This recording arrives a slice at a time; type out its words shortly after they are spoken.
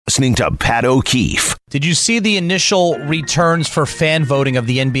listening to Pat O'Keefe. Did you see the initial returns for fan voting of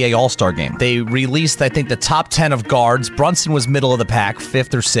the NBA All-Star Game? They released, I think, the top 10 of guards. Brunson was middle of the pack,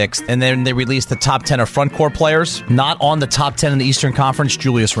 5th or 6th. And then they released the top 10 of front court players. Not on the top 10 in the Eastern Conference,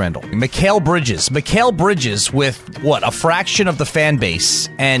 Julius Randle. Mikal Bridges with, a fraction of the fan base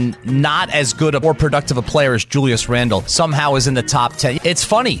and not as good or productive a player as Julius Randle somehow is in the top 10. It's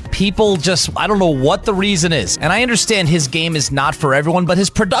funny. People just, I don't know what the reason is. And I understand his game is not for everyone, but his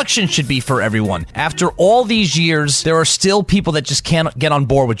production should be for everyone. After all these years, there are still people that just can't get on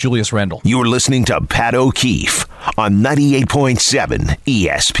board with Julius Randle. You're listening to Pat O'Keefe on 98.7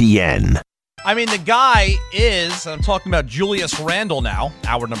 ESPN. I mean, the guy is, I'm talking about Julius Randle now,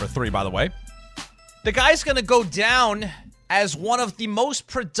 hour number 3, by the way. The guy's going to go down as one of the most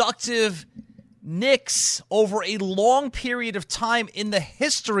productive Knicks over a long period of time in the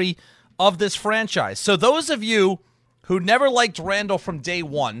history of this franchise. So those of you who never liked Randle from day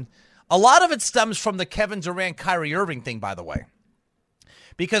one, a lot of it stems from the Kevin Durant, Kyrie Irving thing, by the way.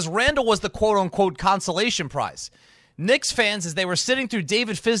 Because Randle was the quote-unquote consolation prize. Knicks fans, as they were sitting through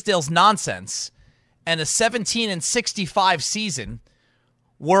David Fizdale's nonsense and a 17-65 season,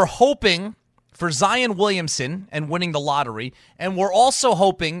 were hoping for Zion Williamson and winning the lottery, and were also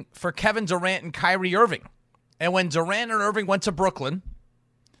hoping for Kevin Durant and Kyrie Irving. And when Durant and Irving went to Brooklyn,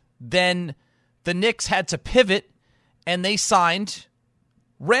 then the Knicks had to pivot, and they signed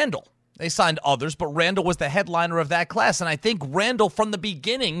Randle. They signed others, but Randle was the headliner of that class. And I think Randle, from the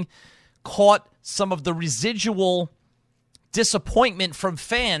beginning, caught some of the residual disappointment from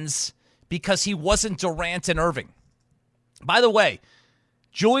fans because he wasn't Durant and Irving. By the way,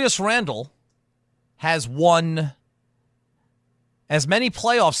 Julius Randle has won as many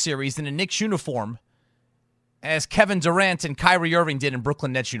playoff series in a Knicks uniform as Kevin Durant and Kyrie Irving did in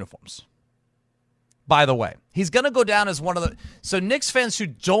Brooklyn Nets uniforms. By the way, he's going to go down as one of the... So Knicks fans who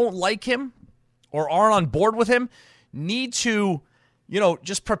don't like him or aren't on board with him need to,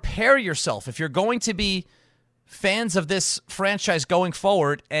 just prepare yourself. If you're going to be fans of this franchise going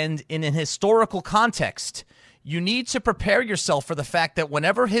forward and in an historical context, you need to prepare yourself for the fact that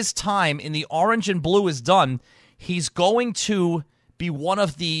whenever his time in the orange and blue is done, he's going to be one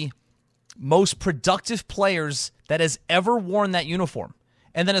of the most productive players that has ever worn that uniform.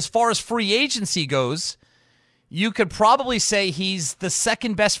 And then as far as free agency goes, you could probably say he's the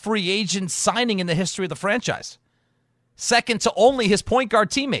second best free agent signing in the history of the franchise. Second to only his point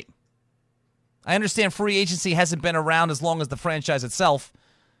guard teammate. I understand free agency hasn't been around as long as the franchise itself.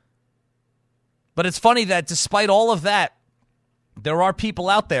 But it's funny that despite all of that, there are people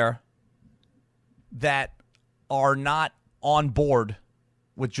out there that are not on board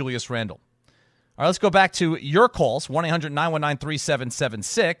with Julius Randle. All right, let's go back to your calls,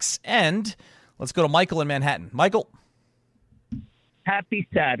 1-800-919-3776. And let's go to Michael in Manhattan. Michael. Happy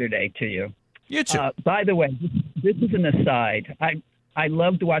Saturday to you. You too. By the way, this is an aside. I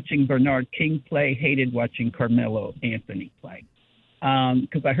loved watching Bernard King play, hated watching Carmelo Anthony play,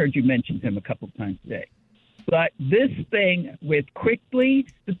 because I heard you mention him a couple times today. But this thing with Quickly,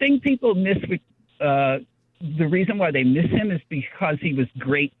 the thing people miss with the reason why they miss him is because he was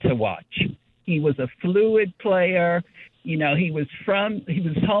great to watch. He was a fluid player. He was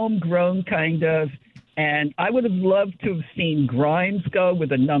homegrown kind of. And I would have loved to have seen Grimes go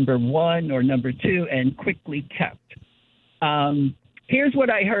with a number 1 or number 2 and Quickly kept. Here's what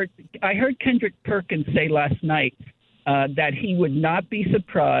I heard. I heard Kendrick Perkins say last night that he would not be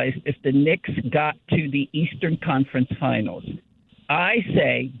surprised if the Knicks got to the Eastern Conference Finals. I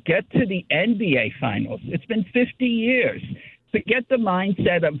say get to the NBA Finals. It's been 50 years. Forget the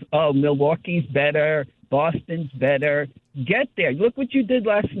mindset of, Milwaukee's better, Boston's better. Get there. Look what you did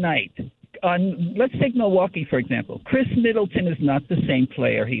last night. Let's take Milwaukee, for example. Chris Middleton is not the same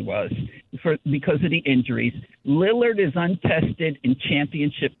player he was because of the injuries. Lillard is untested in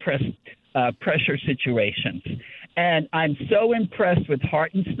championship pressure situations. And I'm so impressed with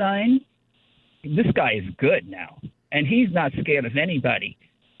Hartenstein. This guy is good now, and he's not scared of anybody.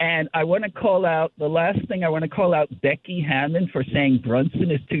 And I want to call out, the last thing I want to call out Becky Hammond for saying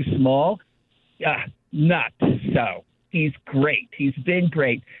Brunson is too small. Not so. He's great. He's been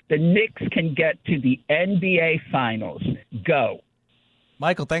great. The Knicks can get to the NBA Finals. Go.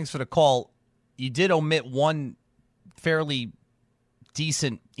 Michael, thanks for the call. You did omit one fairly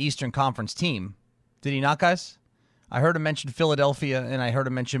decent Eastern Conference team. Did he not, guys? I heard him mention Philadelphia, and I heard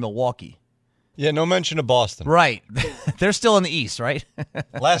him mention Milwaukee. Yeah, no mention of Boston. Right. They're still in the East, right?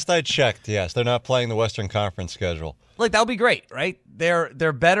 Last I checked, yes. They're not playing the Western Conference schedule. Look, that would be great, right?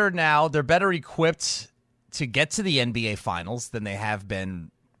 They're better now. They're better equipped to get to the NBA Finals than they have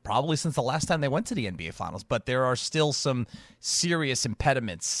been probably since the last time they went to the NBA Finals. But there are still some serious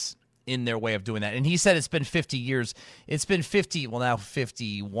impediments in their way of doing that. And he said it's been 50 years. It's been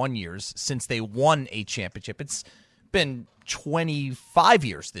 51 years since they won a championship. It's been 25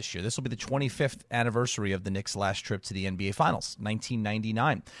 years this year. This will be the 25th anniversary of the Knicks' last trip to the NBA Finals,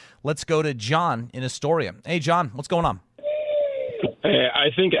 1999. Let's go to John in Astoria. Hey, John, what's going on? Hey, I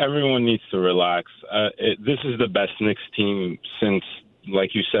think everyone needs to relax. This is the best Knicks team since,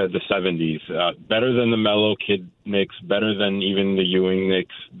 like you said, the 70s. Better than the Melo Kid Knicks, better than even the Ewing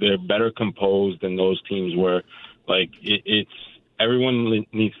Knicks. They're better composed than those teams were. It's everyone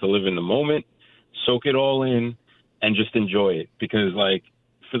needs to live in the moment, soak it all in, and just enjoy it. Because,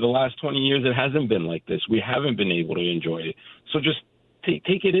 for the last 20 years, it hasn't been like this. We haven't been able to enjoy it. So just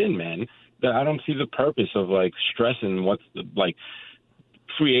take it in, man. I don't see the purpose of, stressing what's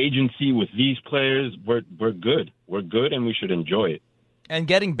free agency with these players. We're good. We're good, and we should enjoy it. And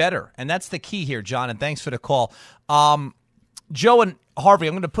getting better. And that's the key here, John, and thanks for the call. Joe and Harvey,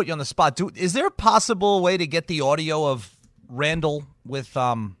 I'm going to put you on the spot. Is there a possible way to get the audio of Randall with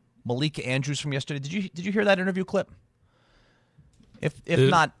Malika Andrews from yesterday? Did you hear that interview clip? If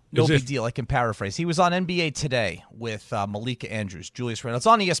not, no big deal. I can paraphrase. He was on NBA Today with Malika Andrews, Julius Randle. It's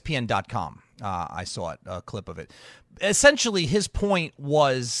on ESPN.com. I saw it, a clip of it. Essentially, his point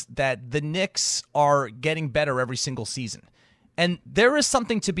was that the Knicks are getting better every single season. And there is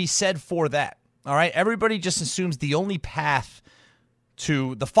something to be said for that. All right? Everybody just assumes the only path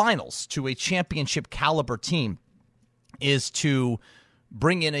to the finals, to a championship caliber team, is to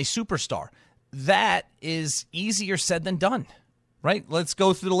bring in a superstar. That is easier said than done. Right? Let's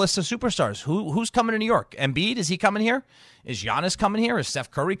go through the list of superstars. Who's coming to New York? Embiid, is he coming here? Is Giannis coming here? Is Steph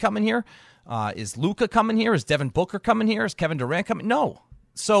Curry coming here? Is Luka coming here? Is Devin Booker coming here? Is Kevin Durant coming? No.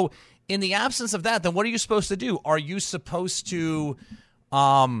 So in the absence of that, then what are you supposed to do? Are you supposed to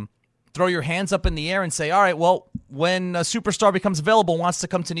throw your hands up in the air and say, all right, well, when a superstar becomes available, wants to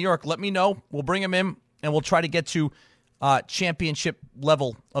come to New York, let me know. We'll bring him in, and we'll try to get to championship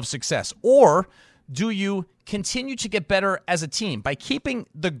level of success? Or do you continue to get better as a team by keeping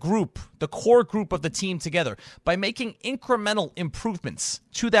the core group of the team together, by making incremental improvements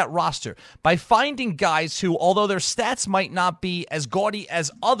to that roster, by finding guys who, although their stats might not be as gaudy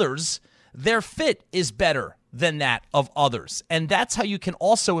as others, their fit is better than that of others. And that's how you can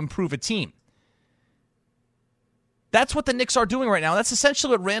also improve a team. That's what the Knicks are doing right now. That's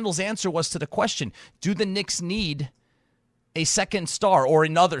essentially what Randall's answer was to the question, do the Knicks need a second star or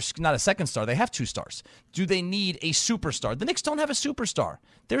another, not a second star, they have two stars. Do they need a superstar? The Knicks don't have a superstar.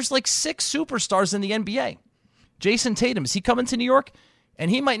 There's 6 superstars in the NBA. Jason Tatum, is he coming to New York?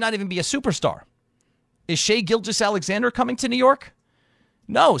 And he might not even be a superstar. Is Shai Gilgeous-Alexander coming to New York?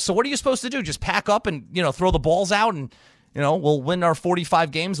 No. So what are you supposed to do? Just pack up and, throw the balls out and, we'll win our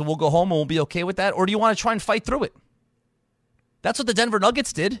 45 games and we'll go home and we'll be okay with that? Or do you want to try and fight through it? That's what the Denver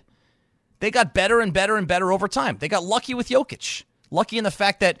Nuggets did. They got better and better and better over time. They got lucky with Jokic. Lucky in the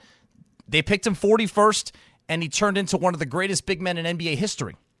fact that they picked him 41st and he turned into one of the greatest big men in NBA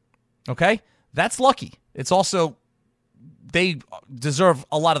history. Okay? That's lucky. It's also, they deserve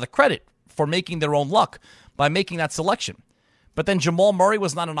a lot of the credit for making their own luck by making that selection. But then Jamal Murray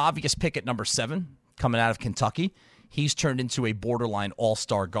was not an obvious pick at number 7 coming out of Kentucky. He's turned into a borderline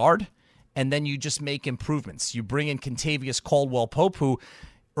all-star guard. And then you just make improvements. You bring in Kentavious Caldwell-Pope, who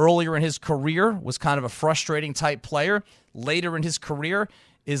earlier in his career was kind of a frustrating type player. Later in his career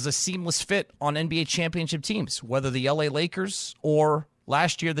is a seamless fit on NBA championship teams, whether the LA Lakers or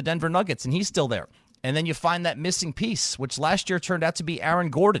last year the Denver Nuggets, and he's still there. And then you find that missing piece, which last year turned out to be Aaron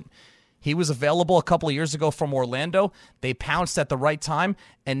Gordon. He was available a couple of years ago from Orlando. They pounced at the right time,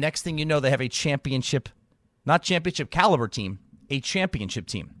 and next thing you know, they have a championship, not championship caliber team, a championship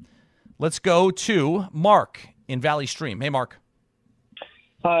team. Let's go to Mark in Valley Stream. Hey, Mark.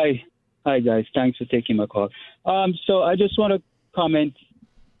 Hi, guys. Thanks for taking my call. So I just want to comment,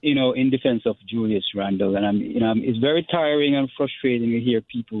 in defense of Julius Randle, and it's very tiring and frustrating to hear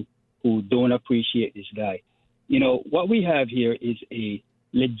people who don't appreciate this guy. What we have here is a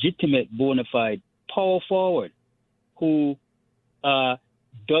legitimate, bona fide power forward who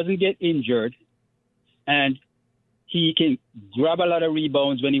doesn't get injured, and he can grab a lot of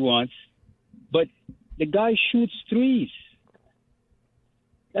rebounds when he wants, but the guy shoots threes.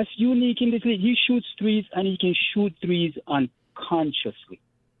 That's unique in this league. He shoots threes, and he can shoot threes unconsciously.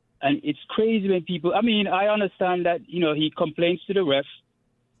 And it's crazy when people – I understand that, he complains to the ref.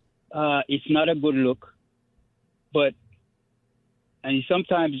 It's not a good look. And he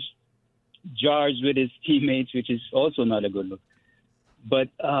sometimes jars with his teammates, which is also not a good look. But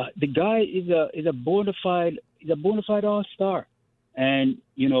the guy is a bona fide all-star. And,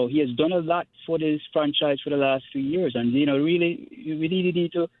 he has done a lot for this franchise for the last 3 years. And, really, you really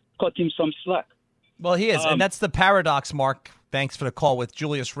need to cut him some slack. Well, he is. And that's the paradox, Mark. Thanks for the call with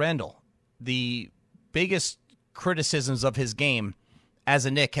Julius Randle. The biggest criticisms of his game as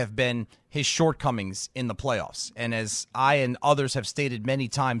a Knick have been his shortcomings in the playoffs. And as I and others have stated many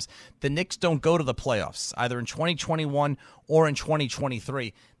times, the Knicks don't go to the playoffs, either in 2021 or in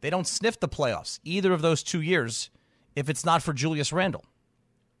 2023. They don't sniff the playoffs either of those 2 years if it's not for Julius Randle.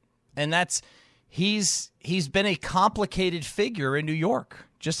 And he's been a complicated figure in New York,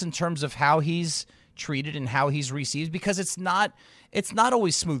 just in terms of how he's treated and how he's received, because it's not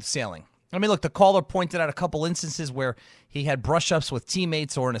always smooth sailing. I mean, look, the caller pointed out a couple instances where he had brush-ups with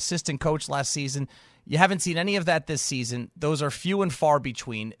teammates or an assistant coach last season. You haven't seen any of that this season. Those are few and far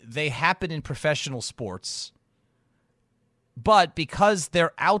between. They happen in professional sports. But because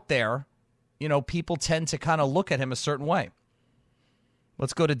they're out there, people tend to kind of look at him a certain way.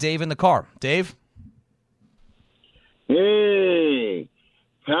 Let's go to Dave in the car. Dave? Hey,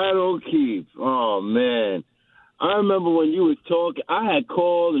 Pat O'Keefe. Oh, man. I remember when you was talking, I had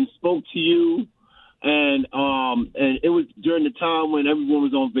called and spoke to you, and it was during the time when everyone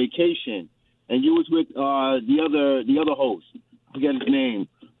was on vacation, and you was with the other host. I forget his name.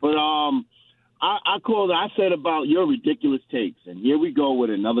 But I called, I said about your ridiculous takes, and here we go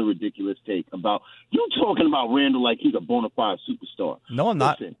with another ridiculous take about you talking about Randall like he's a bona fide superstar. No, I'm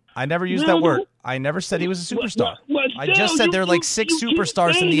not. Listen, I never used that word. I never said he was a superstar. I just said there are like six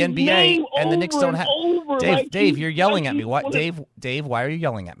superstars in the NBA, and the Knicks don't have. Dave, you're yelling at me. What, Dave? Why are you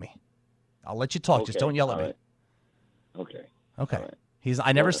yelling at me? I'll let you talk. Just don't yell at me. Okay. Right.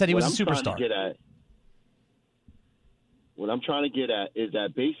 I never said he was a superstar. What I'm trying to get at is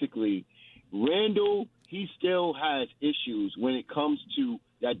that basically Randall, he still has issues when it comes to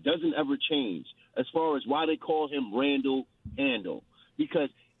that doesn't ever change as far as why they call him Randall Handle, because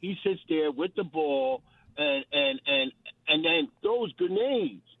he sits there with the ball and then throws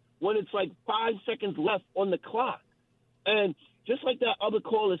grenades when it's like 5 seconds left on the clock. And just like that other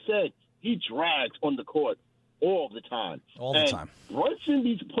caller said, he drags on the court all the time. Brunson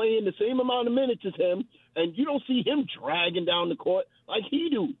be playing the same amount of minutes as him, and you don't see him dragging down the court like he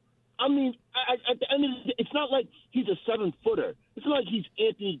do. I mean, at the end of the day, it's not like he's a 7-footer. It's not like he's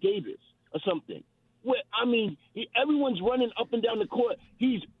Anthony Davis or something. Everyone's running up and down the court.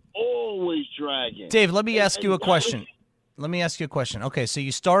 He's always dragging. Dave, let me ask you a question. Okay, so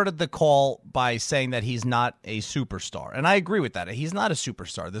you started the call by saying that he's not a superstar, and I agree with that. He's not a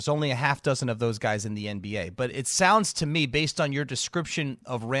superstar. There's only a half dozen of those guys in the NBA, but it sounds to me, based on your description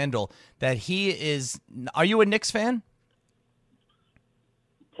of Randall, that he is – are you a Knicks fan?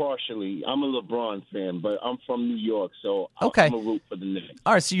 Partially. I'm a LeBron fan, but I'm from New York, so okay. I'm a root for the Knicks.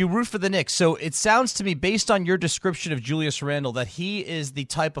 All right, so you root for the Knicks. So it sounds to me, based on your description of Julius Randle, that he is the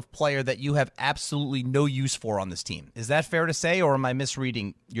type of player that you have absolutely no use for on this team. Is that fair to say, or am I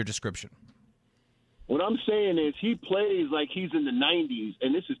misreading your description? What I'm saying is he plays like he's in the 90s,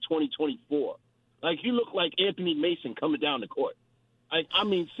 and this is 2024. Like, he looked like Anthony Mason coming down the court. I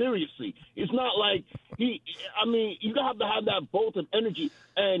mean, seriously. It's not like you have to have that bolt of energy.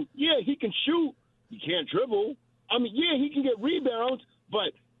 And, yeah, he can shoot. He can't dribble. I mean, yeah, he can get rebounds,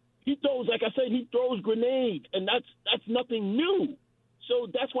 but he throws, like I said, he throws grenades, and that's nothing new. So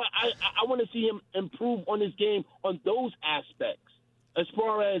that's why I want to see him improve on his game on those aspects. As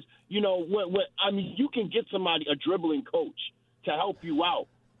far as, you can get somebody, a dribbling coach, to help you out.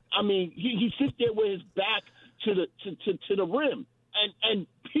 I mean, he sits there with his back to the rim. And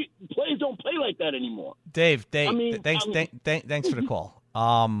players don't play like that anymore. Dave, thanks for the call.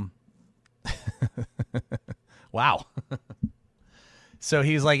 Wow. So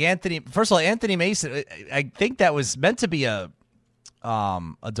he's like Anthony. First of all, Anthony Mason. I think that was meant to be a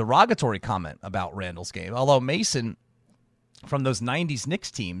derogatory comment about Randall's game. Although Mason, from those '90s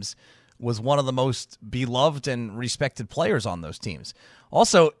Knicks teams, was one of the most beloved and respected players on those teams.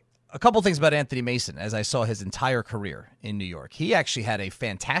 Also, a couple things about Anthony Mason as I saw his entire career in New York. He actually had a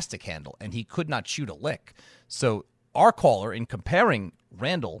fantastic handle, and he could not shoot a lick. So our caller, in comparing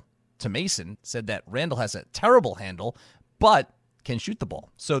Randall to Mason, said that Randall has a terrible handle, but can shoot the ball.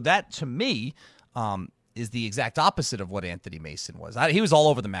 So that, to me, is the exact opposite of what Anthony Mason was. He was all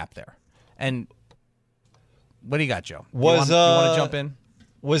over the map there. And what do you got, Joe? You want to jump in?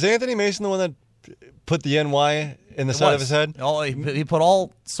 Was Anthony Mason the one that put the NY in the side of his head? Oh, he put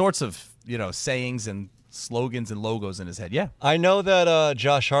all sorts of sayings and slogans and logos in his head. Yeah, I know that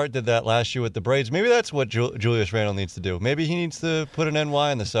Josh Hart did that last year with the Braids. Maybe that's what Julius Randle needs to do. Maybe he needs to put an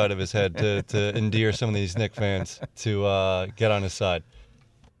NY on the side of his head to endear some of these Knicks fans to get on his side.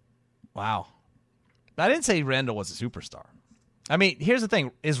 Wow, I didn't say Randle was a superstar. I mean, here's the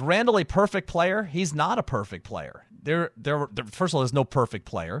thing. Is Randall a perfect player? He's not a perfect player. First of all, there's no perfect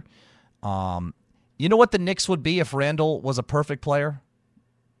player. You know what the Knicks would be if Randall was a perfect player?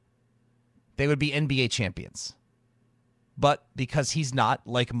 They would be NBA champions. But because he's not,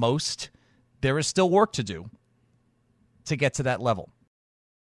 like most, there is still work to do to get to that level.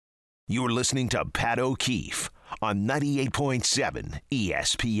 You're listening to Pat O'Keefe on 98.7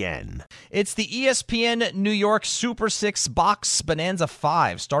 ESPN. It's the ESPN New York Super 6 Box Bonanza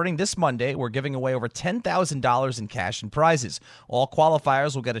 5. Starting this Monday, we're giving away over $10,000 in cash and prizes. All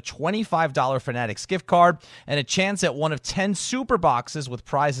qualifiers will get a $25 Fanatics gift card and a chance at one of 10 super boxes with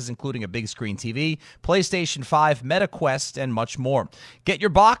prizes including a big screen TV, PlayStation 5, MetaQuest, and much more. Get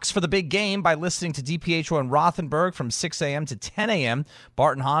your box for the big game by listening to DiPietro and Rothenberg from 6 a.m. to 10 a.m.,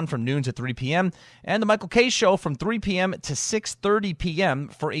 Bart and Hahn from noon to 3 p.m., and the Michael K. Show from 3 p.m. to 6:30 p.m.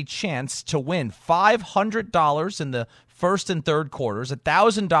 for a chance to win $500 in the first and third quarters,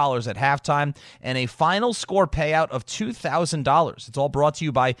 $1,000 at halftime, and a final score payout of $2,000. It's all brought to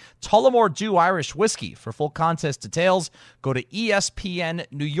you by Tullamore Dew Irish Whiskey. For full contest details, go to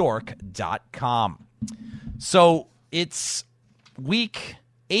espnnewyork.com. So it's week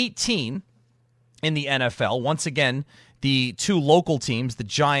 18 in the NFL. Once again, the two local teams, the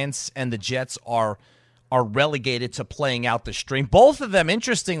Giants and the Jets, are relegated to playing out the string. Both of them,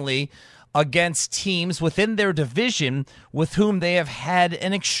 interestingly, against teams within their division with whom they have had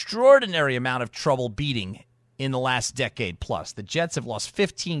an extraordinary amount of trouble beating in the last decade plus. The Jets have lost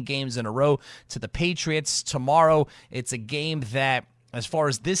 15 games in a row to the Patriots. Tomorrow, it's a game that, as far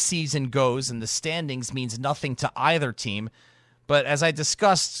as this season goes and the standings, means nothing to either team. But as I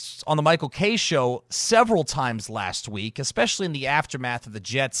discussed on the Michael K. Show several times last week, especially in the aftermath of the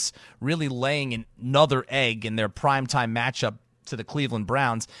Jets really laying another egg in their primetime matchup to the Cleveland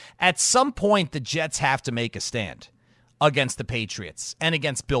Browns, at some point the Jets have to make a stand against the Patriots and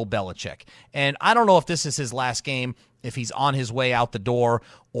against Bill Belichick. And I don't know if this is his last game, if he's on his way out the door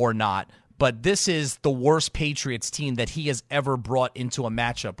or not, but this is the worst Patriots team that he has ever brought into a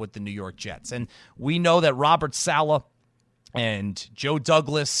matchup with the New York Jets. And we know that Robert Saleh and Joe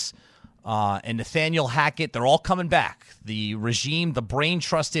Douglas and Nathaniel Hackett, they're all coming back. The regime, the brain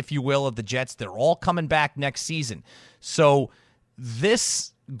trust, if you will, of the Jets, they're all coming back next season. So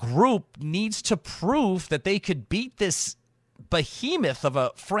this group needs to prove that they could beat this behemoth of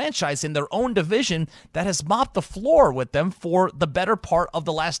a franchise in their own division that has mopped the floor with them for the better part of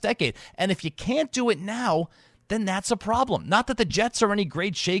the last decade. And if you can't do it now, then that's a problem. Not that the Jets are any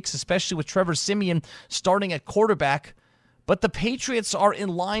great shakes, especially with Trevor Siemian starting at quarterback, but the Patriots are in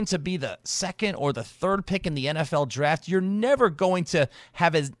line to be the second or the third pick in the NFL draft. You're never going to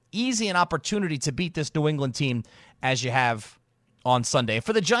have as easy an opportunity to beat this New England team as you have on Sunday.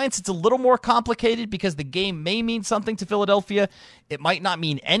 For the Giants, it's a little more complicated because the game may mean something to Philadelphia. It might not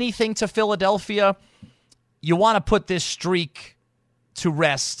mean anything to Philadelphia. You want to put this streak to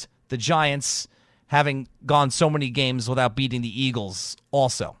rest, the Giants having gone so many games without beating the Eagles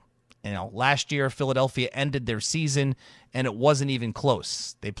also. You know, last year, Philadelphia ended their season, and it wasn't even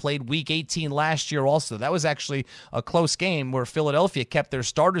close. They played Week 18 last year also. That was actually a close game where Philadelphia kept their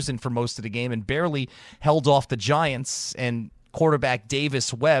starters in for most of the game and barely held off the Giants and quarterback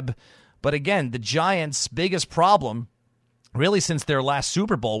Davis Webb. But again, the Giants' biggest problem, really since their last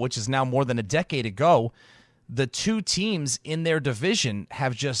Super Bowl, which is now more than a decade ago, the two teams in their division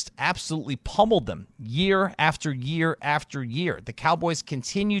have just absolutely pummeled them year after year after year. The Cowboys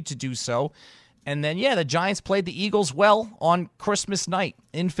continue to do so. And then, the Giants played the Eagles well on Christmas night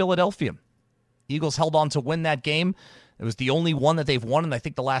in Philadelphia. Eagles held on to win that game. It was the only one that they've won in, I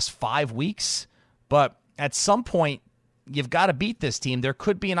think, the last 5 weeks. But at some point, you've got to beat this team. There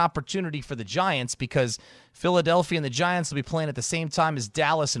could be an opportunity for the Giants because Philadelphia and the Giants will be playing at the same time as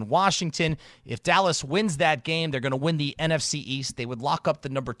Dallas and Washington. If Dallas wins that game, they're going to win the NFC East. They would lock up the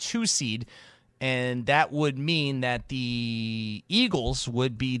number 2 seed, and that would mean that the Eagles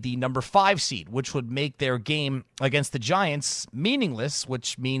would be the number 5 seed, which would make their game against the Giants meaningless,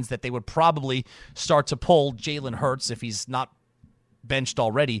 which means that they would probably start to pull Jalen Hurts if he's not benched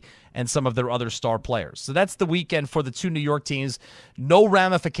already, and some of their other star players. So that's the weekend for the two New York teams. No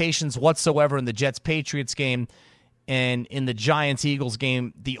ramifications whatsoever in the Jets-Patriots game, and in the Giants-Eagles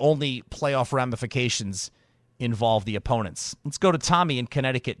game, the only playoff ramifications involve the opponents. Let's go to Tommy in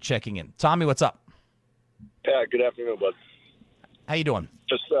Connecticut checking in. Tommy, what's up? Yeah, good afternoon, bud. How you doing?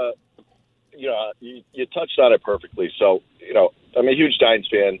 Just, you touched on it perfectly. So, I'm a huge Giants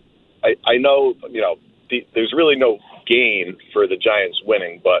fan. I know, there's really no gain for the Giants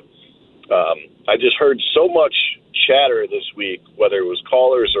winning, but I just heard so much chatter this week, whether it was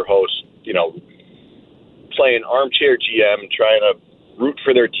callers or hosts, playing armchair GM, trying to root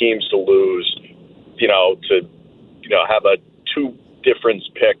for their teams to lose, to have a 2 difference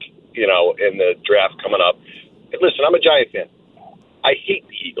pick, in the draft coming up. And listen, I'm a Giant fan. I hate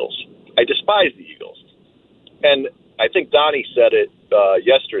the Eagles. I despise the Eagles. And I think Donnie said it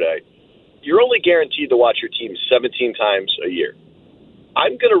yesterday. You're only guaranteed to watch your team 17 times a year. I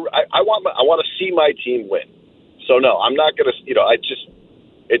want to see my team win. So no, I'm not going to.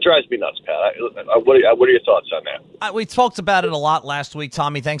 It drives me nuts, Pat. What are your thoughts on that? We talked about it a lot last week,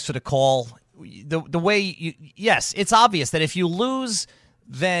 Tommy. Thanks for the call. The way yes, it's obvious that if you lose,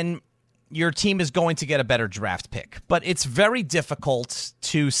 then your team is going to get a better draft pick. But it's very difficult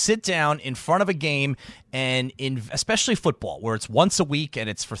to sit down in front of a game, and especially football, where it's once a week and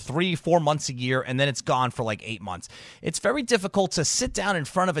it's for 3-4 months a year, and then it's gone for like 8 months. It's very difficult to sit down in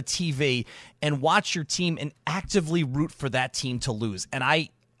front of a TV and watch your team and actively root for that team to lose. And I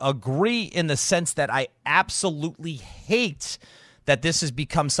agree in the sense that I absolutely hate that this has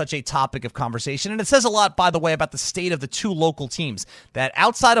become such a topic of conversation. And it says a lot, by the way, about the state of the 2 local teams, that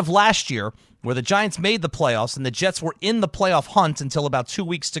outside of last year, where the Giants made the playoffs and the Jets were in the playoff hunt until about 2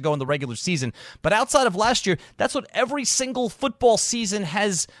 weeks to go in the regular season. But outside of last year, that's what every single football season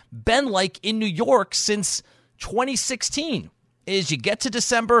has been like in New York since 2016. Is you get to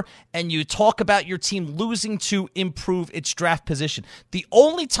December and you talk about your team losing to improve its draft position. The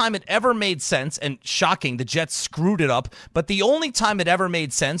only time it ever made sense, and shocking, the Jets screwed it up, but the only time it ever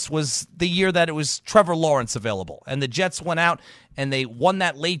made sense was the year that it was Trevor Lawrence available. And the Jets went out and they won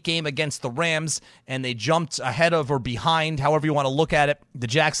that late game against the Rams, and they jumped ahead of or behind, however you want to look at it, the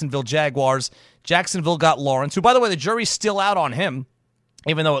Jacksonville Jaguars. Jacksonville got Lawrence, who, by the way, the jury's still out on him,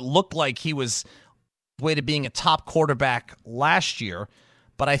 even though it looked like he was way to being a top quarterback last year.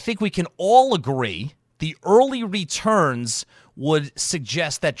 But I think we can all agree the early returns would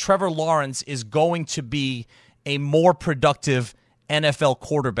suggest that Trevor Lawrence is going to be a more productive NFL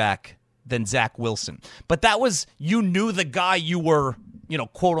quarterback than Zach Wilson. But that was, you knew the guy you were,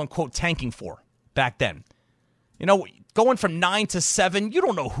 quote unquote tanking for back then. Going from 9 to 7, you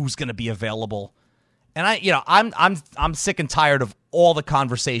don't know who's going to be available. And I'm sick and tired of all the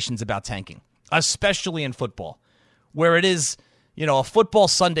conversations about tanking, especially in football, where it is, a football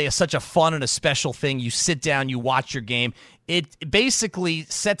Sunday is such a fun and a special thing. You sit down, you watch your game. It basically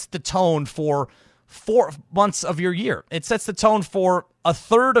sets the tone for 4 months of your year. It sets the tone for a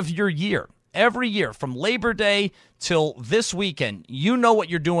third of your year. Every year, from Labor Day till this weekend, you know what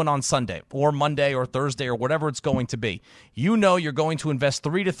you're doing on Sunday or Monday or Thursday or whatever it's going to be. You know you're going to invest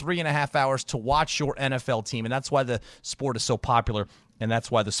 3 to 3.5 hours to watch your NFL team, and that's why the sport is so popular. And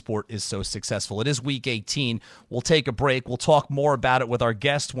that's why the sport is so successful. It is Week 18. We'll take a break. We'll talk more about it with our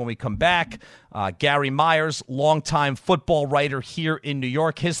guest when we come back. Gary Myers, longtime football writer here in New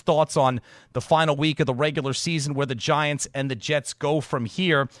York. His thoughts on the final week of the regular season, where the Giants and the Jets go from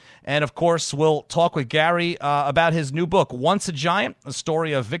here. And, of course, we'll talk with Gary about his new book, Once a Giant, a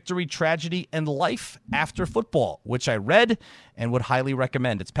story of victory, tragedy, and life after football, which I read and would highly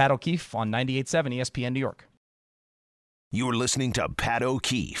recommend. It's Pat O'Keefe on 98.7 ESPN New York. You're listening to Pat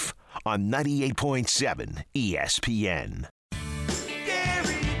O'Keefe on 98.7 ESPN.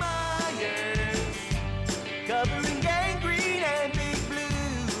 Gary Myers, covering gang green and big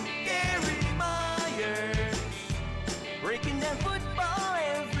blue. Gary Myers, breaking down football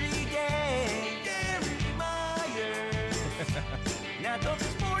every day. Gary Myers, now talking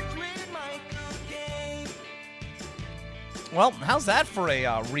sports with Michael Kane. Well, how's that for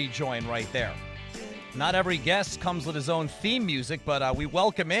a rejoin right there? Not every guest comes with his own theme music, but we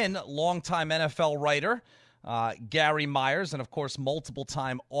welcome in longtime NFL writer Gary Myers, and, of course,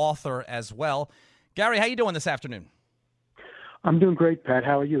 multiple-time author as well. Gary, how you doing this afternoon? I'm doing great, Pat.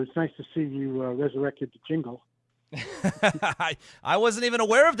 How are you? It's nice to see you resurrected the jingle. I wasn't even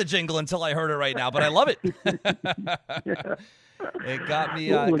aware of the jingle until I heard it right now, but I love it. Yeah. It got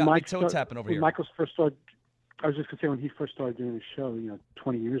me, toe-tapping over here. Michael's first started, I was just going to say, when he first started doing the show,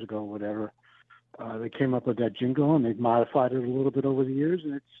 20 years ago or whatever, they came up with that jingle, and they've modified it a little bit over the years,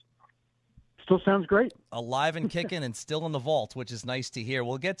 and it still sounds great. Alive and kicking and still in the vault, which is nice to hear.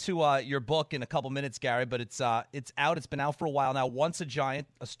 We'll get to your book in a couple minutes, Gary, but it's out. It's been out for a while now. Once a Giant,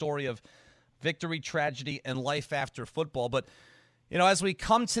 a story of victory, tragedy, and life after football. But, as we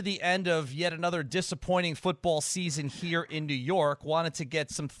come to the end of yet another disappointing football season here in New York, wanted to get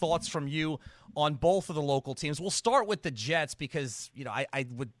some thoughts from you on both of the local teams. We'll start with the Jets because, I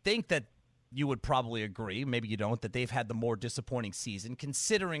would think that you would probably agree, maybe you don't, that they've had the more disappointing season,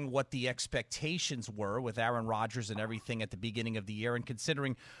 considering what the expectations were with Aaron Rodgers and everything at the beginning of the year, and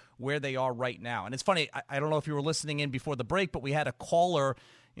considering where they are right now. And it's funny, I don't know if you were listening in before the break, but we had a caller,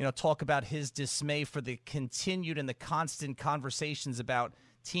 talk about his dismay for the continued and the constant conversations about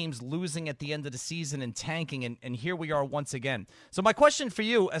teams losing at the end of the season and tanking, and here we are once again. So my question for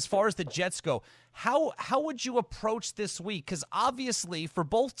you, as far as the Jets go, how would you approach this week? Because obviously for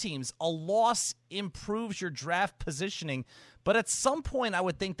both teams, a loss improves your draft positioning, but at some point I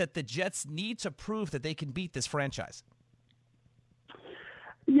would think that the Jets need to prove that they can beat this franchise.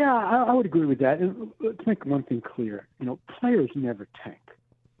 Yeah, I would agree with that. And let's make one thing clear. Players never tank.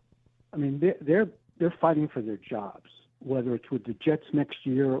 I mean, they're fighting for their jobs, whether it's with the Jets next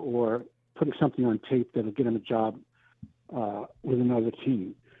year or putting something on tape that'll get them a job with another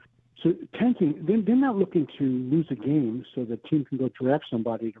team. So tanking, they're not looking to lose a game so the team can go draft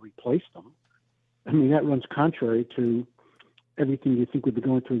somebody to replace them. I mean, that runs contrary to everything you think would be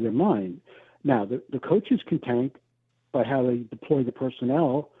going through their mind. Now, the coaches can tank by how they deploy the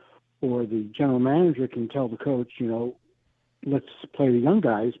personnel, or the general manager can tell the coach, let's play the young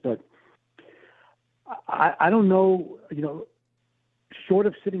guys, but I don't know, short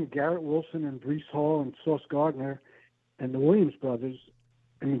of sitting Garrett Wilson and Breece Hall and Sauce Gardner and the Williams brothers,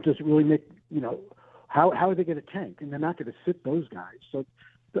 I mean, does it really make, how are they going to tank? And they're not going to sit those guys. So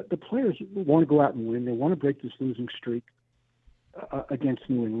the players want to go out and win. They want to break this losing streak against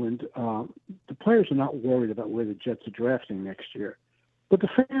New England. The players are not worried about where the Jets are drafting next year, but the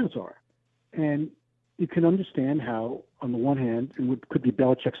fans are. And you can understand how, on the one hand, it could be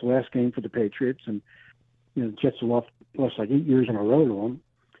Belichick's last game for the Patriots, and the Jets have lost like 8 years in a row to him,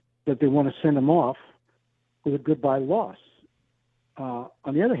 that they want to send him off with a goodbye loss. On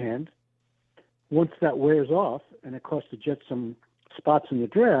the other hand, once that wears off and it costs the Jets some spots in the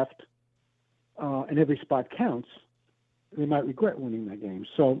draft, and every spot counts, they might regret winning that game.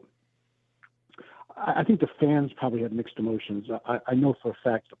 So I think the fans probably have mixed emotions. I know for a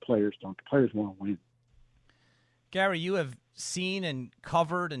fact the players don't. The players want to win. Gary, you have seen and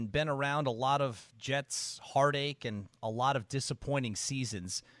covered and been around a lot of Jets heartache and a lot of disappointing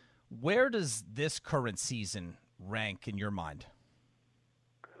seasons. Where does this current season rank in your mind?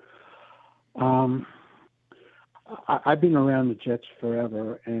 I've been around the Jets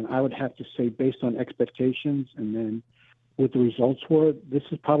forever, and I would have to say, based on expectations and then what the results were, this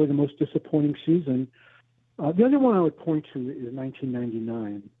is probably the most disappointing season. The other one I would point to is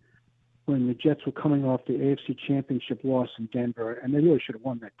 1999, when the Jets were coming off the AFC Championship loss in Denver, and they really should have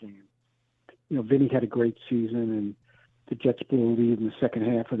won that game. Vinny had a great season, and the Jets blew a lead in the second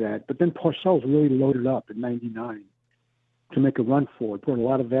half of that. But then Parcells really loaded up in 99 to make a run for it, brought a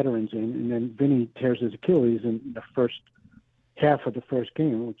lot of veterans in, and then Vinny tears his Achilles in the first half of the first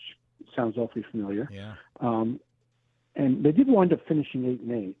game, which sounds awfully familiar. Yeah. And they did wind up finishing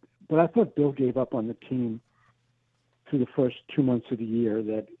 8-8, but I thought Bill gave up on the team through the first 2 months of the year,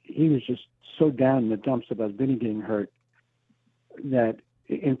 that he was just so down in the dumps about Vinny getting hurt that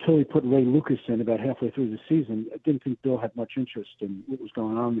until he put Ray Lucas in about halfway through the season, I didn't think Bill had much interest in what was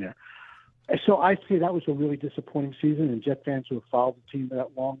going on there. So I say that was a really disappointing season, and Jet fans who have followed the team that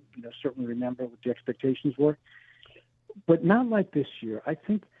long, certainly remember what the expectations were. But not like this year. I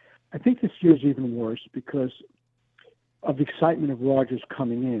think this year is even worse because of the excitement of Rodgers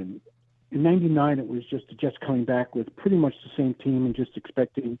coming in. In 99, it was just the Jets coming back with pretty much the same team and just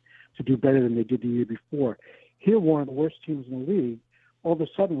expecting to do better than they did the year before. Here, one of the worst teams in the league, all of a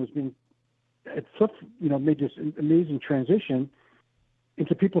sudden was being, made this amazing transition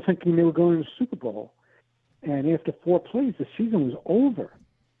into people thinking they were going to the Super Bowl. And after 4 plays, the season was over.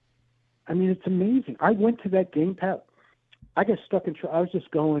 I mean, it's amazing. I went to that game, Pat. I got stuck in I was just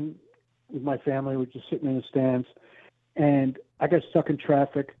going with my family. We were just sitting in the stands. And I got stuck in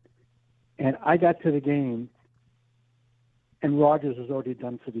traffic. And I got to the game, and Rodgers was already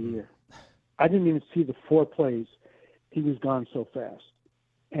done for the year. I didn't even see the 4 plays. He was gone so fast.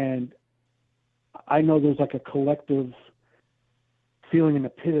 And I know there's like a collective feeling in the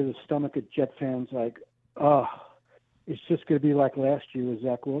pit of the stomach of Jet fans like, it's just going to be like last year with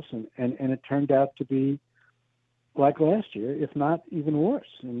Zach Wilson. And it turned out to be like last year, if not even worse,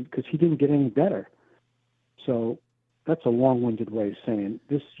 because he didn't get any better. So that's a long-winded way of saying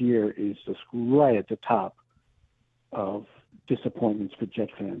this year is just right at the top of disappointments for Jet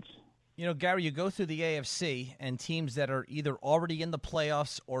fans. Gary, you go through the AFC, and teams that are either already in the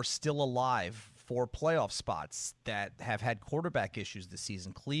playoffs or still alive for playoff spots that have had quarterback issues this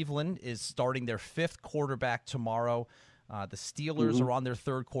season. Cleveland is starting their 5th quarterback tomorrow. The Steelers are on their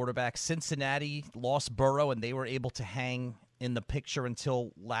 3rd quarterback. Cincinnati lost Burrow, and they were able to hang in the picture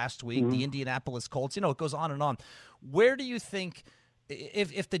until last week. The Indianapolis Colts, it goes on and on. Where do you think,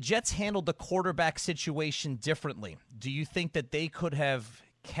 if the Jets handled the quarterback situation differently, do you think that they could have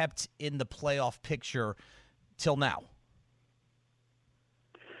kept in the playoff picture till now?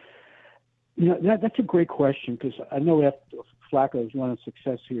 That's a great question, because I know after Flacco's run of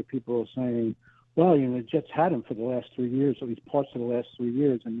success here, people are saying, well, the Jets had him for the last 3 years, at least parts of the last 3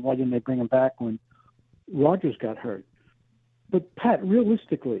 years, and why didn't they bring him back when Rodgers got hurt? But, Pat,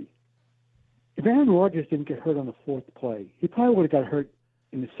 realistically, if Aaron Rodgers didn't get hurt on the fourth play, he probably would have got hurt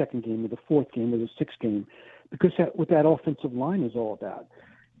in the second game or the fourth game or the sixth game, because that's what that offensive line is all about.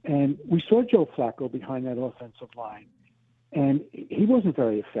 And we saw Joe Flacco behind that offensive line, and he wasn't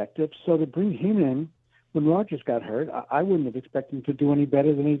very effective. So to bring him in when Rodgers got hurt, I wouldn't have expected him to do any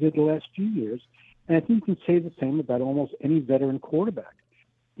better than he did the last few years. And I think you can say the same about almost any veteran quarterback,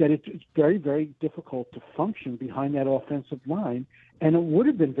 that it's very, very difficult to function behind that offensive line. And it would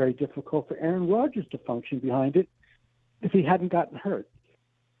have been very difficult for Aaron Rodgers to function behind it if he hadn't gotten hurt.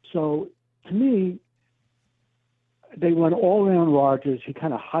 So to me, they went all in on Rodgers. He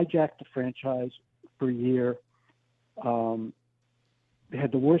kind of hijacked the franchise for a year. They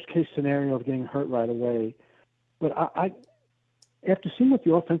had the worst case scenario of getting hurt right away. But I after seeing what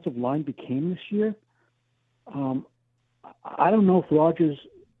the offensive line became this year, I don't know if Rodgers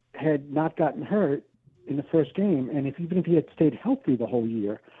had not gotten hurt in the first game, and even if he had stayed healthy the whole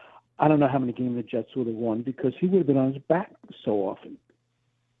year, I don't know how many games the Jets would have won, because he would have been on his back so often.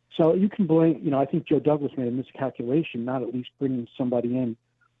 So you can blame, I think Joe Douglas made a miscalculation, not at least bringing somebody in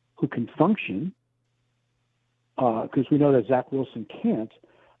who can function, because we know that Zach Wilson can't.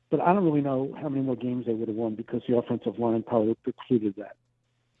 But I don't really know how many more games they would have won, because the offensive line probably precluded that.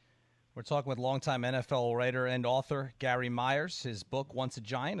 We're talking with longtime NFL writer and author Gary Myers. His book, Once a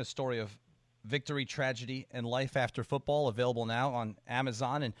Giant, a story of victory, tragedy, and life after football, available now on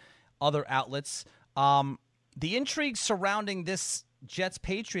Amazon and other outlets. The intrigue surrounding this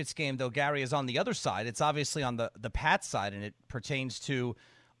Jets-Patriots game, though, Gary, is on the other side. It's obviously on the Pats side, and it pertains to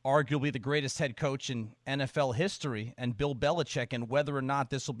arguably the greatest head coach in NFL history, and Bill Belichick, and whether or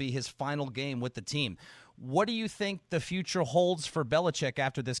not this will be his final game with the team. What do you think the future holds for Belichick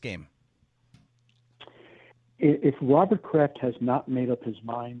after this game? If Robert Kraft has not made up his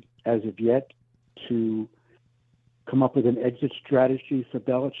mind as of yet to come up with an exit strategy for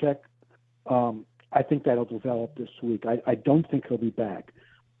Belichick, I think that'll develop this week. I don't think he'll be back.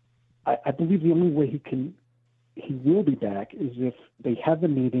 I believe the only way he will be back is if they have a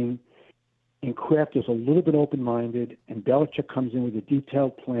meeting and Kraft is a little bit open-minded and Belichick comes in with a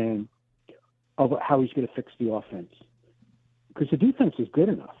detailed plan of how he's going to fix the offense. Because the defense is good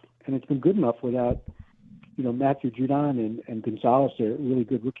enough, and it's been good enough without, Matthew Judon and Gonzalez, a really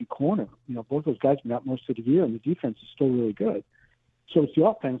good rookie corner. Both those guys have been out most of the year, and the defense is still really good. So it's the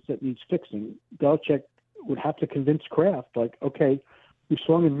offense that needs fixing. Belichick would have to convince Kraft, okay, we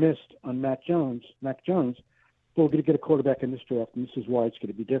swung and missed on Mac Jones, but we're going to get a quarterback in this draft, and this is why it's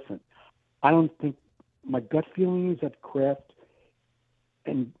going to be different. I don't think, my gut feeling is that Kraft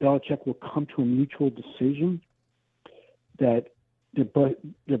and Belichick will come to a mutual decision that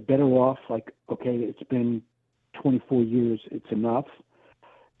they're better off, okay, it's been 24 years, it's enough.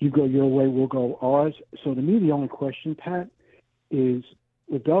 You go your way, we'll go ours. So to me, the only question, Pat, is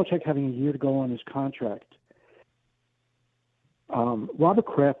with Belichick having a year to go on his contract, Robert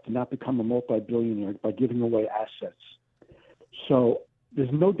Kraft did not become a multi-billionaire by giving away assets. So there's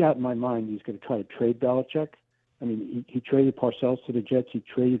no doubt in my mind he's going to try to trade Belichick. I mean, he traded Parcells to the Jets. He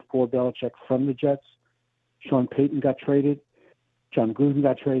traded for Belichick from the Jets. Sean Payton got traded. John Gruden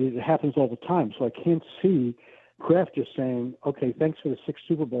got traded. It happens all the time. So I can't see Kraft just saying, okay, thanks for the 6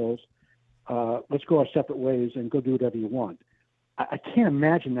 Super Bowls. Let's go our separate ways and go do whatever you want. I can't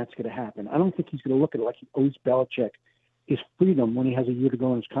imagine that's going to happen. I don't think he's going to look at it like he owes Belichick his freedom when he has a year to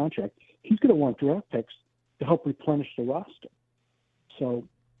go on his contract. He's going to want draft picks to help replenish the roster. So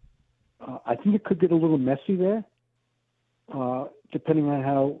I think it could get a little messy there, depending on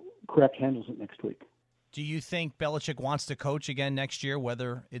how Kraft handles it next week. Do you think Belichick wants to coach again next year,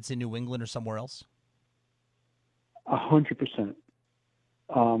 whether it's in New England or somewhere else? 100%.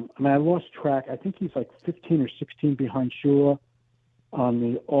 I lost track. I think he's 15 or 16 behind Shula on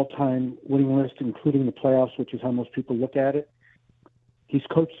the all-time winning list, including the playoffs, which is how most people look at it. He's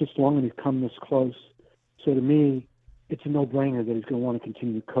coached this long and he's come this close. So to me, it's a no-brainer that he's going to want to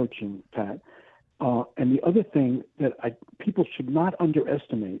continue coaching, Pat. And the other thing that people should not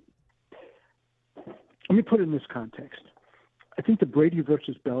underestimate, let me put it in this context. I think the Brady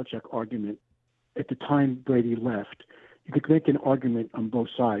versus Belichick argument, at the time Brady left, you could make an argument on both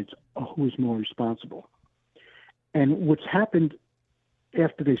sides of who is more responsible. And what's happened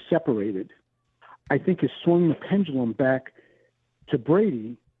after they separated, I think, has swung the pendulum back to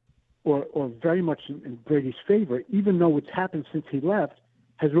Brady, or very much in Brady's favor, even though what's happened since he left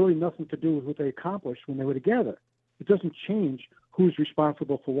has really nothing to do with what they accomplished when they were together. It doesn't change who's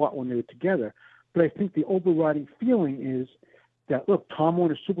responsible for what when they were together. But I think the overriding feeling is that, look, Tom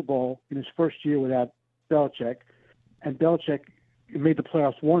won a Super Bowl in his first year without Belichick, and Belichick made the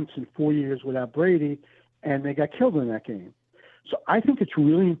playoffs once in 4 years without Brady, and they got killed in that game. So I think it's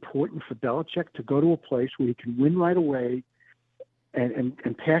really important for Belichick to go to a place where he can win right away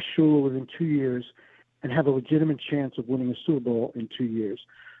and pass Shula within 2 years and have a legitimate chance of winning a Super Bowl in 2 years.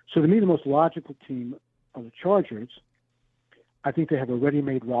 So to me, the most logical team are the Chargers. I think they have a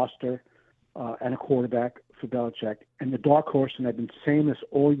ready-made roster and a quarterback for Belichick. And the dark horse, and I've been saying this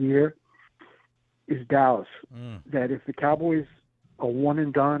all year, is Dallas. That if the Cowboys are one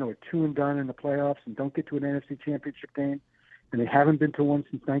and done or two and done in the playoffs and don't get to an NFC Championship game, and they haven't been to one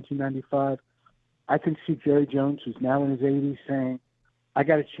since 1995, I can see Jerry Jones, who's now in his 80s, saying, I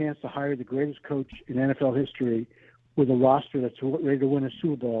got a chance to hire the greatest coach in NFL history with a roster that's ready to win a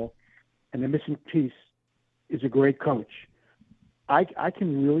Super Bowl, and the missing piece is a great coach. I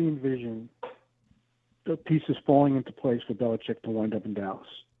can really envision the pieces falling into place for Belichick to wind up in Dallas.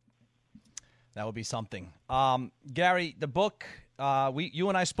 That would be something. Gary, the book, you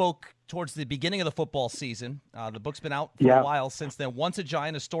and I spoke towards the beginning of the football season. The book's been out for a while since then. Once a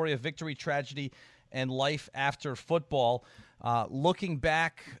Giant, a story of victory, tragedy, and life after football. Looking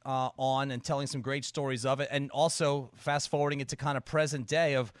back on and telling some great stories of it, and also fast-forwarding it to kind of present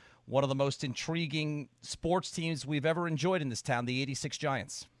day of one of the most intriguing sports teams we've ever enjoyed in this town, the 86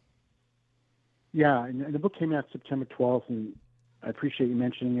 Giants. Yeah, and the book came out September 12th, and I appreciate you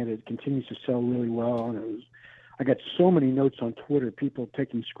mentioning it. It continues to sell really well, and I got so many notes on Twitter, people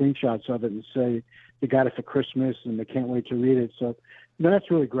taking screenshots of it and say they got it for Christmas and they can't wait to read it. So,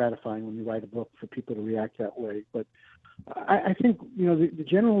 that's really gratifying when you write a book for people to react that way. But I think, the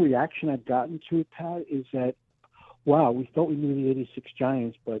general reaction I've gotten to it, Pat, is that, wow, we thought we knew the 86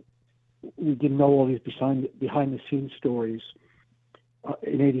 Giants, but we didn't know all these behind-the-scenes stories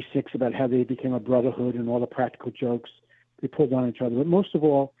in 86 about how they became a brotherhood and all the practical jokes they pulled on each other. But most of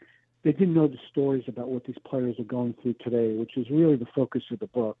all, they didn't know the stories about what these players are going through today, which is really the focus of the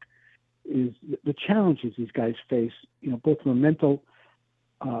book, is the challenges these guys face, both from a mental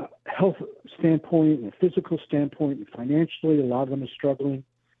health standpoint and a physical standpoint, and financially, a lot of them are struggling.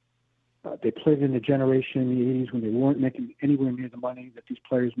 They played in a generation in the 80s when they weren't making anywhere near the money that these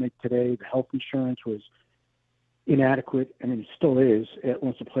players make today. The health insurance was inadequate. I mean, it still is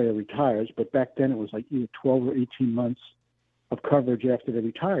once a player retires, but back then it was like either 12 or 18 months of coverage after they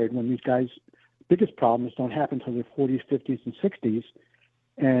retired, when these guys' biggest problems don't happen until their 40s, 50s, and 60s,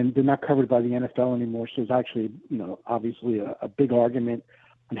 and they're not covered by the NFL anymore. So it's actually, obviously a big argument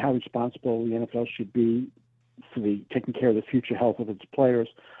on how responsible the NFL should be for taking care of the future health of its players.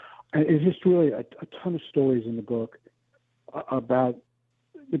 And it's just really a ton of stories in the book about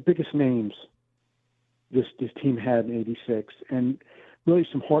the biggest names this team had in '86, and really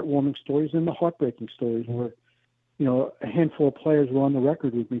some heartwarming stories and the heartbreaking stories where, a handful of players were on the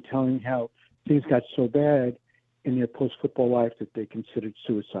record with me telling how things got so bad in their post-football life that they considered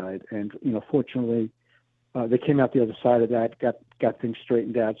suicide. And, fortunately, they came out the other side of that, got things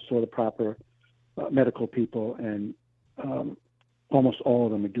straightened out, saw the proper medical people, and almost all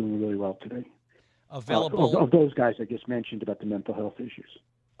of them are doing really well today. Available of those guys I just mentioned about the mental health issues.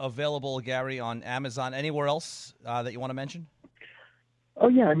 Available, Gary, on Amazon. Anywhere else that you want to mention? Oh,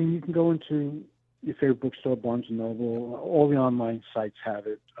 yeah. I mean, you can go into your favorite bookstore, Barnes & Noble. All the online sites have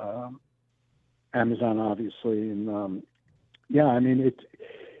it. Amazon, obviously. And, I mean,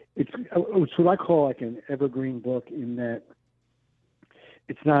 it's what I call like an evergreen book, in that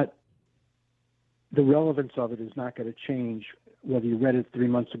it's not – the relevance of it is not going to change whether you read it 3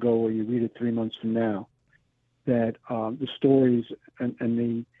 months ago or you read it 3 months from now. That the stories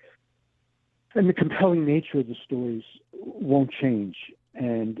and the compelling nature of the stories won't change.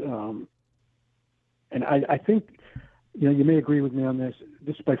 And I think, you may agree with me on this.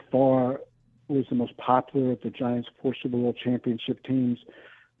 This by far was the most popular of the Giants' 4 Super Bowl championship teams.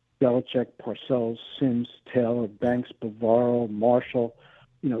 Belichick, Parcells, Sims, Taylor, Banks, Bavaro, Marshall,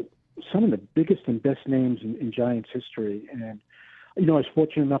 some of the biggest and best names in Giants history. And, I was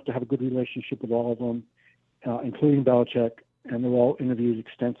fortunate enough to have a good relationship with all of them, including Belichick, and they're all interviewed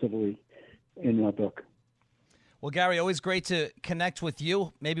extensively in my book. Well, Gary, always great to connect with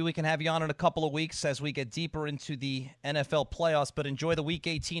you. Maybe we can have you on in a couple of weeks as we get deeper into the NFL playoffs, but enjoy the Week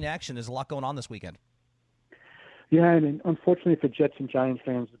 18 action. There's a lot going on this weekend. Yeah, and unfortunately for Jets and Giants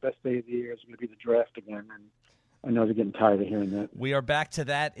fans, the best day of the year is going to be the draft again. And I know they're getting tired of hearing that. We are back to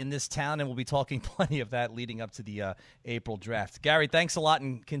that in this town, and we'll be talking plenty of that leading up to the April draft. Gary, thanks a lot,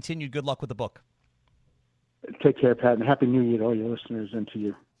 and continued good luck with the book. Take care, Pat, and Happy New Year to all your listeners and to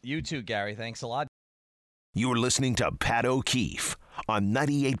you. You too, Gary. Thanks a lot. You're listening to Pat O'Keefe on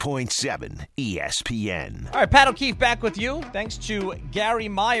 98.7 ESPN. All right, Pat O'Keefe back with you. Thanks to Gary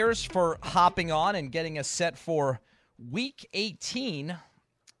Myers for hopping on and getting us set for Week 18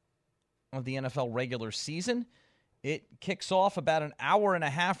 of the NFL regular season. It kicks off about an hour and a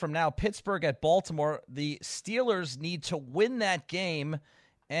half from now. Pittsburgh at Baltimore. The Steelers need to win that game,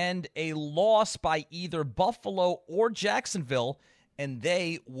 and a loss by either Buffalo or Jacksonville, and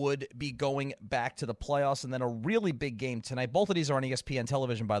they would be going back to the playoffs. And then a really big game tonight. Both of these are on ESPN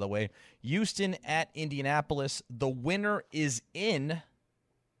television, by the way. Houston at Indianapolis. The winner is in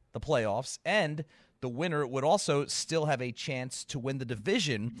the playoffs, and the winner would also still have a chance to win the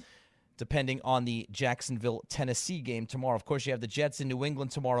division, depending on the Jacksonville-Tennessee game tomorrow. Of course, you have the Jets in New England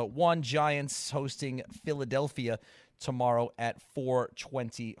tomorrow at 1. Giants hosting Philadelphia tomorrow at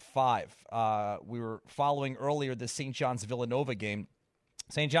 4:25. We were following earlier the St. John's-Villanova game.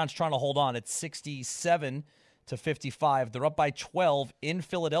 St. John's trying to hold on. It's 67-55. They're up by 12 in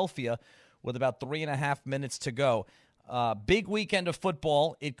Philadelphia with about 3.5 minutes to go. Big weekend of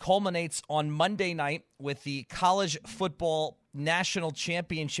football. It culminates on Monday night with the college football national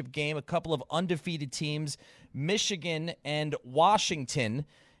championship game. A couple of undefeated teams, Michigan and Washington.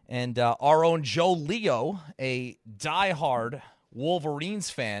 And our own Joe Leo, a diehard Wolverines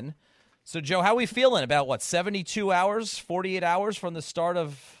fan. So, Joe, how are we feeling about, 72 hours, 48 hours from the start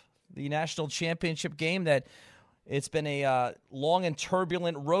of the national championship game that it's been a long and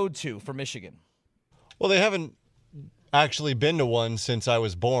turbulent road to for Michigan? Well, they haven't actually been to one since I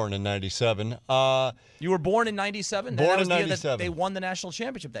was born in 97. You were born in 97? Born that was in the year 97. that they won the national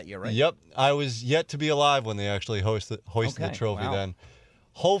championship that year, right? Yep. I was yet to be alive when they actually hoisted the trophy then.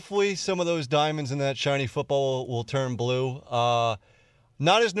 Hopefully some of those diamonds in that shiny football will turn blue.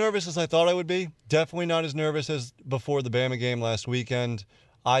 Not as nervous as I thought I would be. Definitely not as nervous as before the Bama game last weekend.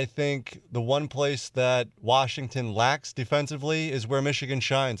 I think the one place that Washington lacks defensively is where Michigan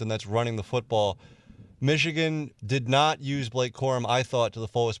shines, and that's running the football. Michigan did not use Blake Corum, I thought, to the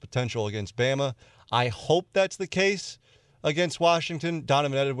fullest potential against Bama. I hope that's the case against Washington.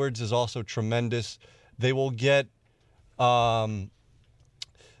 Donovan Edwards is also tremendous. They will get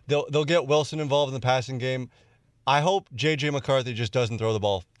they'll get Wilson involved in the passing game. I hope J.J. McCarthy just doesn't throw the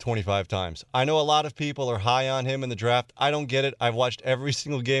ball 25 times. I know a lot of people are high on him in the draft. I don't get it. I've watched every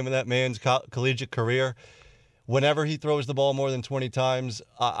single game of that man's collegiate career. Whenever he throws the ball more than 20 times,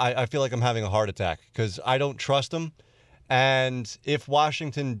 I feel like I'm having a heart attack because I don't trust him. And if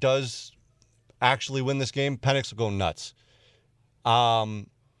Washington does actually win this game, Penix will go nuts.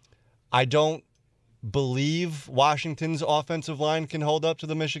 I don't believe Washington's offensive line can hold up to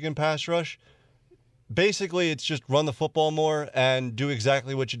the Michigan pass rush. Basically, it's just run the football more and do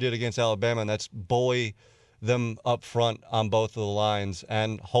exactly what you did against Alabama, and that's bully them up front on both of the lines.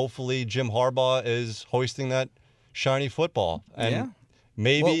 And hopefully Jim Harbaugh is hoisting that shiny football. And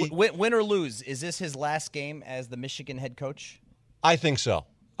maybe win or lose, is this his last game as the Michigan head coach? I think so.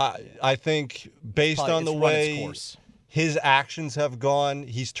 I think based on the way his actions have gone,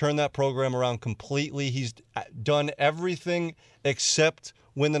 he's turned that program around completely. He's done everything except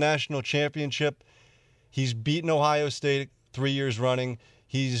win the national championship. He's beaten Ohio State 3 years running.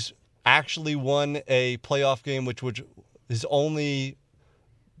 He's actually won a playoff game, which was his only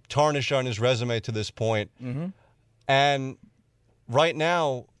tarnish on his resume to this point. Mm-hmm. And right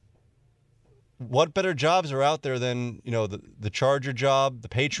now, what better jobs are out there than, the Charger job, the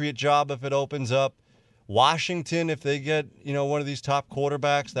Patriot job if it opens up, Washington if they get, one of these top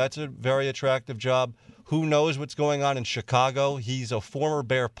quarterbacks, that's a very attractive job. Who knows what's going on in Chicago? He's a former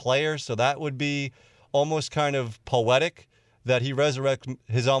Bear player, so that would be almost kind of poetic that he resurrects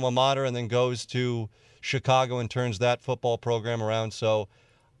his alma mater and then goes to Chicago and turns that football program around. So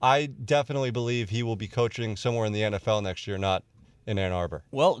I definitely believe he will be coaching somewhere in the NFL next year, not in Ann Arbor.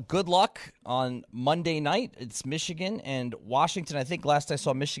 Well, good luck on Monday night. It's Michigan and Washington. I think last I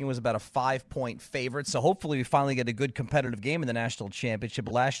saw Michigan was about a 5-point favorite. So hopefully we finally get a good competitive game in the national championship.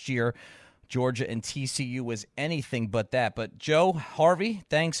 Last year, Georgia and TCU was anything but that. But Joe, Harvey,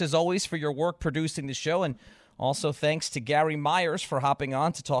 thanks as always for your work producing the show. And also thanks to Gary Myers for hopping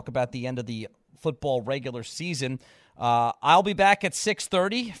on to talk about the end of the football regular season. I'll be back at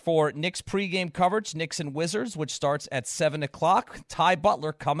 6:30 for Knicks pregame coverage, Knicks and Wizards, which starts at 7 o'clock. Ty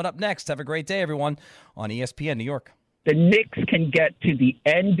Butler coming up next. Have a great day, everyone, on ESPN New York. The Knicks can get to the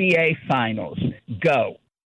NBA Finals. Go.